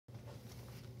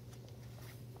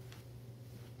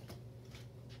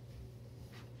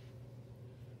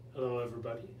Hello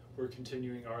everybody, we're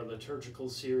continuing our liturgical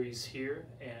series here,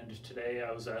 and today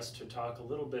I was asked to talk a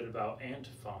little bit about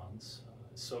antiphons.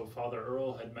 So Father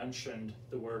Earl had mentioned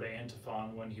the word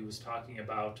antiphon when he was talking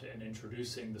about and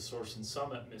introducing the Source and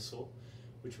Summit Missal,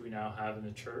 which we now have in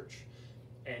the church.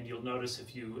 And you'll notice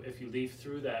if you leaf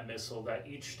through that missal that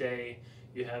each day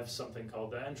you have something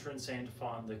called the entrance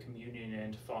antiphon, the communion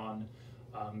antiphon.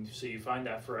 So you find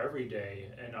that for every day,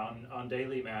 and on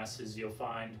daily masses you'll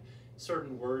find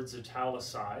certain words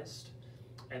italicized,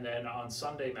 and then on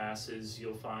Sunday masses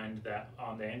you'll find that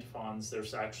on the antiphons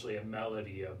there's actually a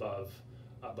melody above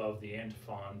the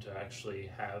antiphon to actually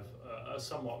have a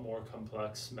somewhat more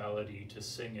complex melody to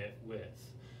sing it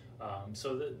with.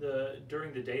 So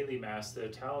during the daily mass, the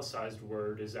italicized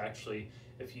word is actually,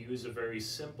 if you use a very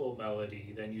simple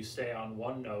melody, then you stay on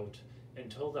one note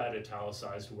until that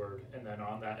italicized word, and then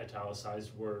on that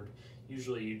italicized word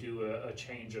usually you do a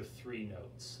change of 3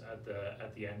 notes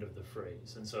at the end of the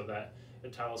phrase. And so that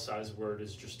italicized word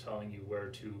is just telling you where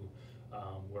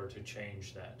to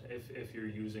change that if you're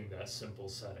using that simple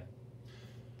setting.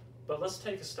 But let's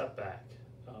take a step back.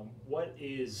 What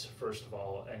is, first of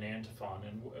all, an antiphon,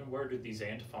 and where did these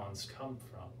antiphons come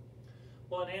from?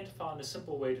 Well, an antiphon, a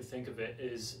simple way to think of it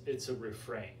is it's a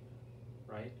refrain,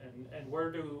 right? And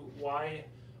why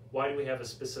do we have a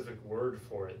specific word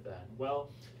for it then? Well,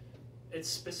 it's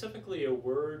specifically a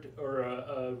word or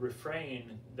a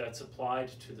refrain that's applied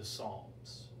to the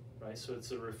Psalms, right? So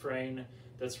it's a refrain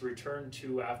that's returned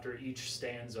to after each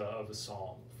stanza of a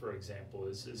psalm, for example,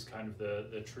 is kind of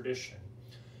the tradition.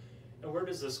 And where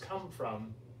does this come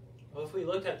from? Well, if we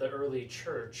look at the early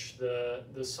church, the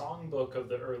songbook of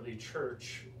the early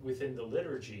church within the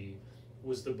liturgy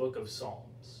was the book of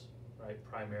Psalms, right,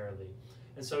 primarily.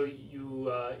 And so you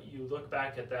look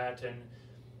back at that, and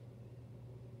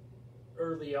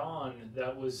early on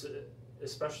that was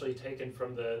especially taken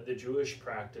from the Jewish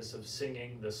practice of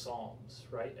singing the Psalms,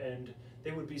 right? And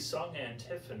they would be sung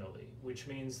antiphonally, which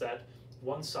means that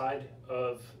one side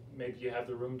of, maybe you have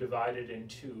the room divided in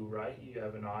 2, right? You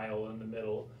have an aisle in the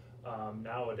middle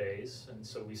nowadays, and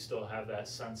so we still have that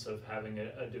sense of having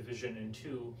a division in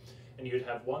 2, and you'd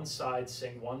have one side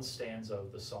sing one stanza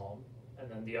of the psalm, and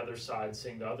then the other side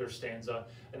sing the other stanza,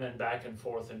 and then back and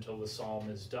forth until the psalm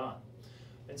is done.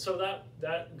 And so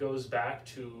that goes back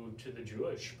to the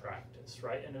Jewish practice,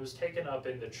 right? And it was taken up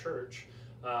in the church,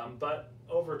 but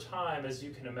over time, as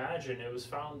you can imagine, it was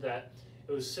found that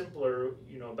it was simpler,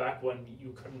 back when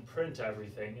you couldn't print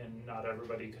everything and not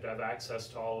everybody could have access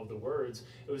to all of the words.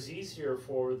 It was easier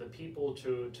for the people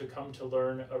to come to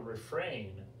learn a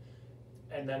refrain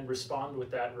and then respond with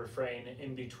that refrain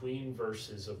in between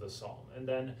verses of the psalm. And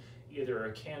then either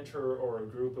a cantor or a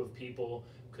group of people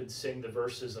could sing the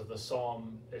verses of the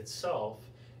psalm itself,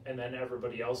 and then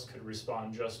everybody else could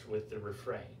respond just with the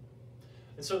refrain.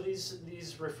 And so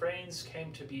these refrains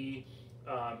came to be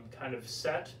kind of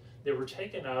set. They were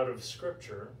taken out of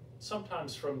scripture,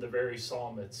 sometimes from the very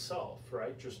psalm itself,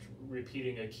 right? Just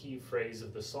repeating a key phrase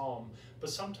of the psalm, but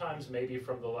sometimes maybe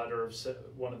from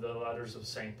one of the letters of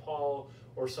St. Paul,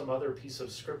 or some other piece of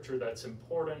scripture that's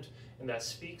important and that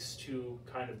speaks to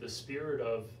kind of the spirit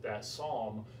of that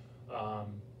psalm.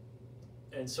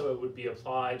 And so it would be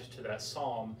applied to that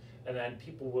psalm, and then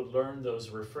people would learn those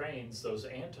refrains, those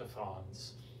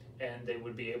antiphons, and they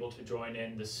would be able to join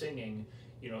in the singing,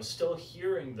 still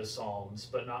hearing the psalms,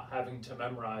 but not having to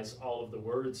memorize all of the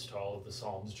words to all of the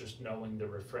psalms, just knowing the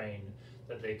refrain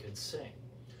that they could sing.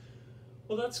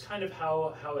 Well, that's kind of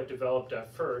how it developed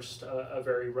at first, a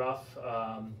very rough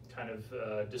kind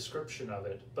of description of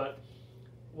it. But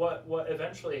what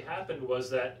eventually happened was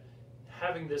that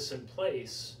having this in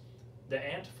place, the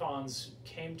antiphons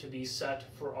came to be set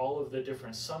for all of the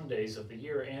different Sundays of the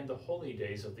year and the holy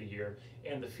days of the year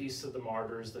and the feasts of the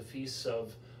martyrs, the feasts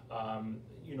of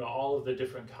all of the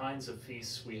different kinds of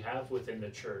feasts we have within the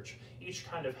church. Each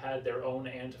kind of had their own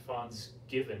antiphons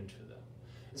given to them.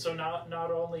 And so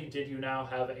not only did you now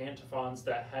have antiphons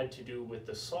that had to do with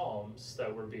the psalms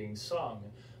that were being sung,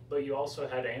 but you also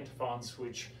had antiphons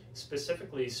which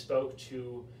specifically spoke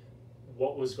to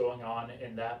what was going on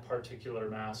in that particular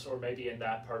mass, or maybe in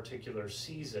that particular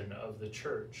season of the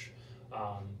church.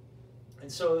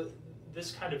 And so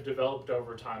this kind of developed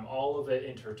over time, all of it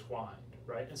intertwined,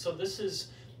 right? And so this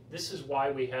is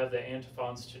why we have the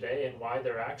antiphons today, and why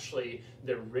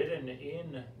they're written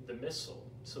in the Missal.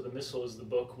 So the Missal is the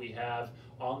book we have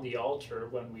on the altar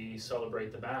when we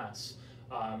celebrate the Mass.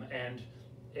 And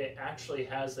it actually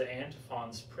has the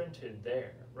antiphons printed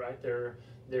there, right? There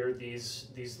are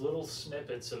these little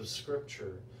snippets of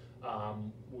scripture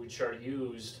which are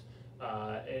used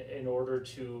in order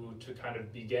to kind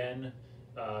of begin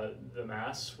the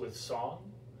Mass with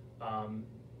song,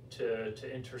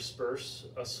 to intersperse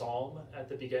a psalm at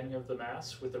the beginning of the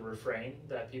Mass with a refrain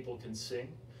that people can sing.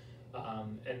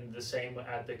 And the same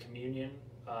at the communion.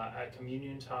 At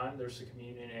communion time, there's a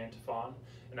communion antiphon,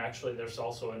 and actually there's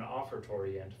also an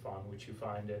offertory antiphon, which you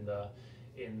find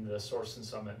in the Source and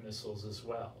Summit missals as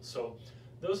well. So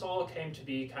those all came to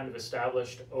be kind of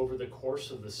established over the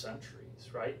course of the centuries,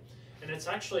 right? And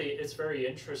it's very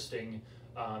interesting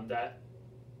that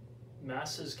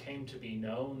Masses came to be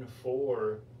known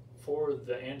for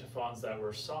the antiphons that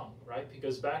were sung, right?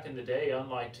 Because back in the day,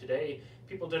 unlike today,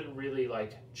 people didn't really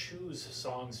like choose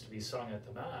songs to be sung at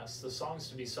the Mass. The songs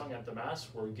to be sung at the Mass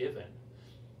were given,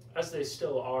 as they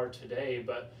still are today,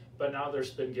 but now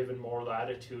there's been given more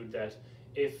latitude that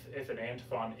if an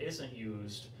antiphon isn't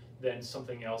used, then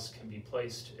something else can be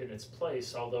placed in its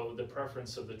place, although the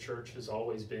preference of the Church has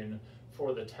always been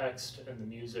for the text and the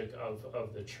music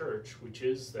of the Church, which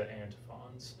is the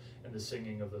antiphons and the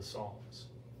singing of the Psalms.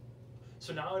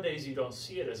 So nowadays you don't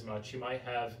see it as much. You might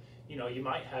have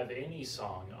any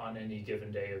song on any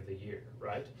given day of the year,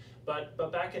 right? But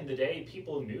back in the day,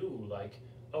 people knew, like,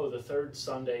 oh, the third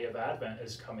Sunday of Advent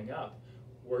is coming up.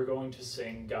 We're going to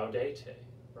sing Gaudete,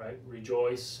 right?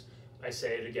 Rejoice. I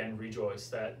say it again, rejoice.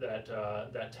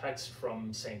 That text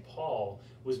from St. Paul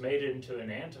was made into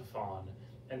an antiphon,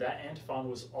 and that antiphon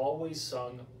was always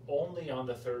sung only on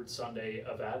the third Sunday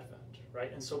of Advent,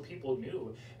 right? And so people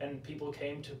knew, and people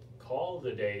came to call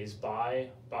the days by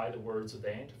the words of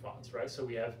the antiphons, right? So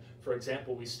we have, for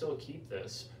example, we still keep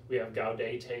this. We have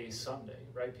Gaudete Sunday,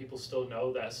 right? People still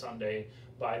know that Sunday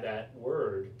by that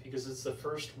word because it's the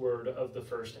first word of the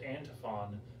first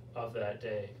antiphon of that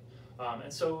day.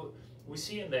 And so we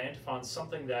see in the antiphons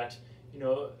something that,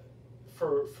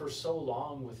 for so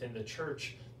long within the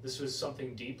Church, this was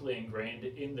something deeply ingrained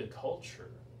in the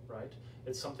culture, right?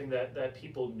 It's something that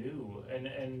people knew,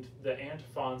 and the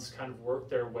antiphons kind of worked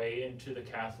their way into the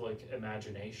Catholic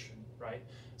imagination, right?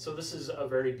 So this is a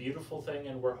very beautiful thing,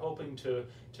 and we're hoping to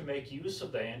make use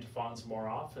of the antiphons more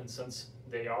often, since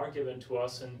they are given to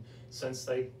us, and since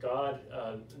thank God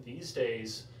these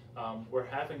days we're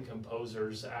having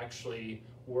composers actually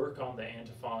work on the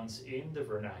antiphons in the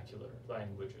vernacular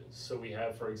languages. So we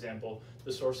have, for example,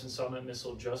 the Source and Summit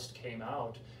Missal just came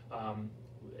out.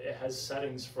 It has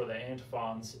settings for the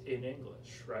antiphons in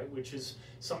English, right? Which is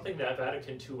something that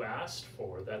Vatican II asked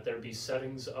for, that there be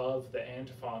settings of the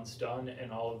antiphons done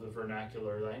in all of the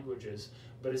vernacular languages,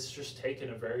 but it's just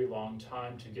taken a very long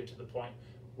time to get to the point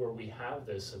where we have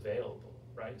this available,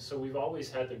 right? So we've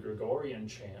always had the Gregorian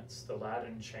chants, the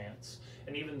Latin chants,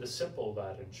 and even the simple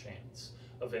Latin chants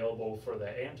available for the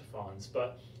antiphons,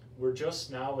 but we're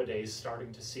just nowadays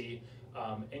starting to see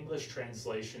English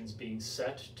translations being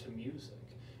set to music.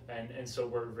 And so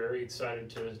we're very excited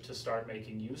to start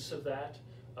making use of that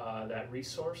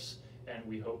resource, and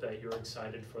we hope that you're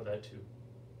excited for that too.